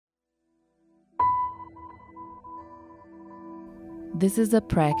This is a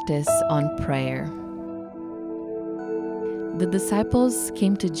practice on prayer. The disciples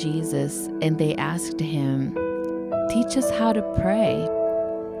came to Jesus and they asked him, "Teach us how to pray."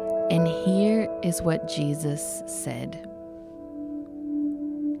 And here is what Jesus said.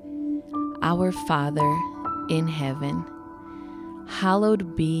 "Our Father in heaven,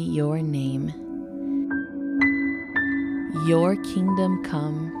 hallowed be your name. Your kingdom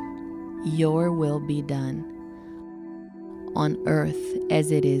come, your will be done, on earth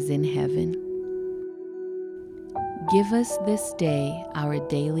as it is in heaven. Give us this day our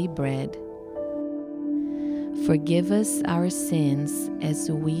daily bread. Forgive us our sins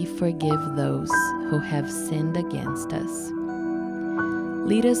as we forgive those who have sinned against us.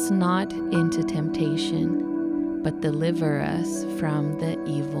 Lead us not into temptation, but deliver us from the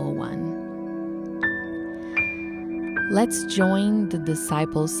evil one." Let's join the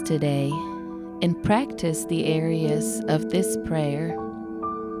disciples today and practice the areas of this prayer.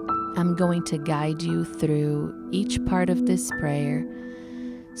 I'm going to guide you through each part of this prayer,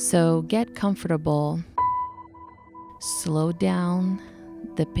 so get comfortable. Slow down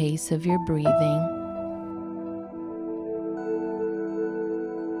the pace of your breathing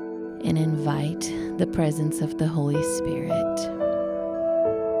and invite the presence of the Holy Spirit.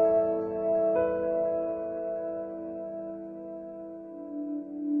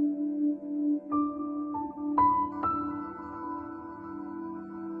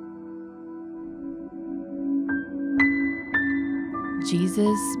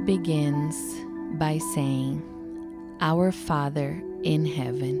 Jesus begins by saying, "Our Father in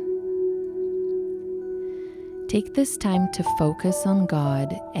heaven." Take this time to focus on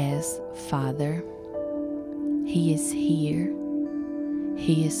God as Father. He is here.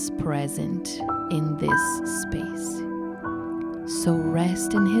 He is present in this space. So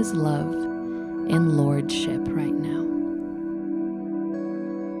rest in His love and lordship right now.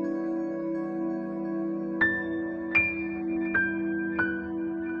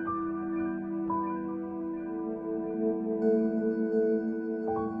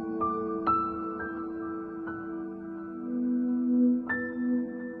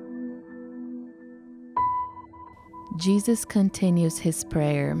 Jesus continues his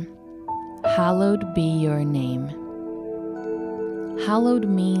prayer, "Hallowed be your name." Hallowed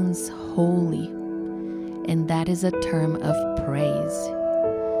means holy, and that is a term of praise.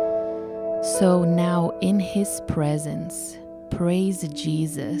 So now in his presence, praise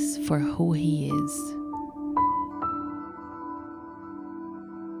Jesus for who he is.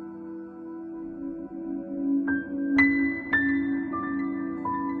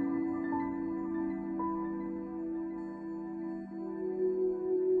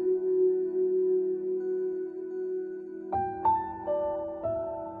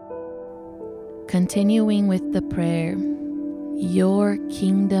 Continuing with the prayer, "Your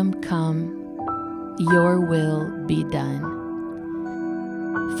kingdom come, your will be done."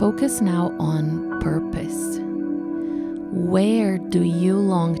 Focus now on purpose. Where do you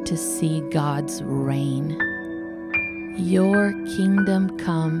long to see God's reign? Your kingdom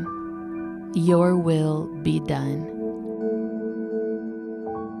come, your will be done.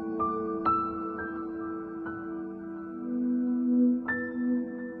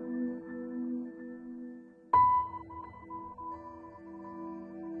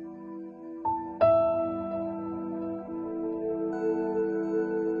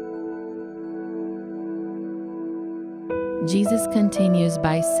 Jesus continues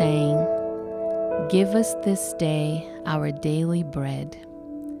by saying, "Give us this day our daily bread."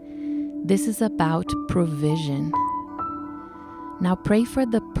 This is about provision. Now pray for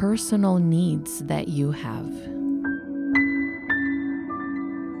the personal needs that you have.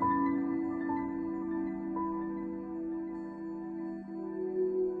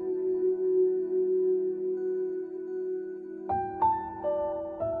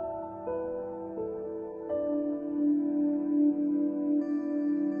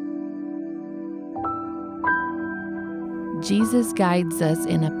 Jesus guides us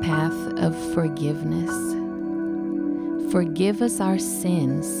in a path of forgiveness. Forgive us our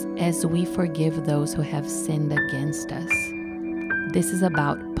sins as we forgive those who have sinned against us. This is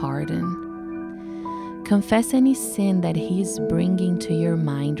about pardon. Confess any sin that He's bringing to your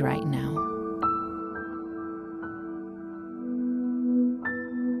mind right now.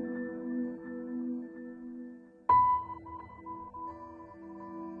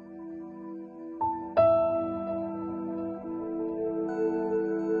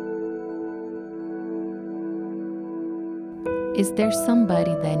 Is there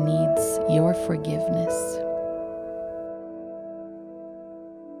somebody that needs your forgiveness?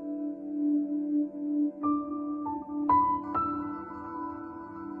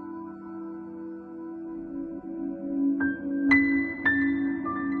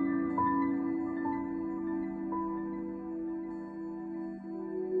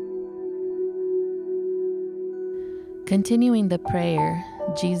 Continuing the prayer,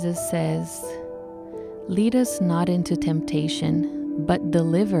 Jesus says, "Lead us not into temptation, but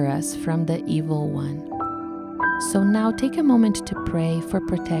deliver us from the evil one." So now take a moment to pray for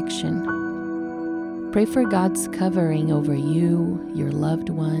protection. Pray for God's covering over you, your loved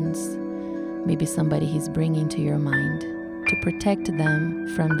ones, maybe somebody He's bringing to your mind, to protect them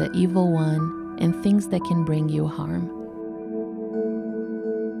from the evil one and things that can bring you harm.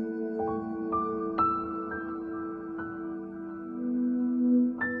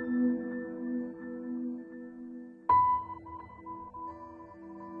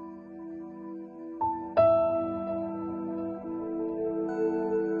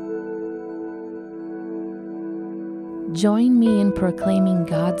 Join me in proclaiming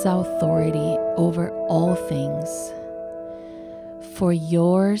God's authority over all things. For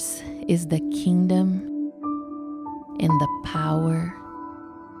yours is the kingdom and the power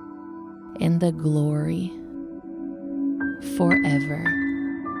and the glory forever.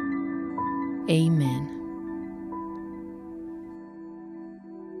 Amen.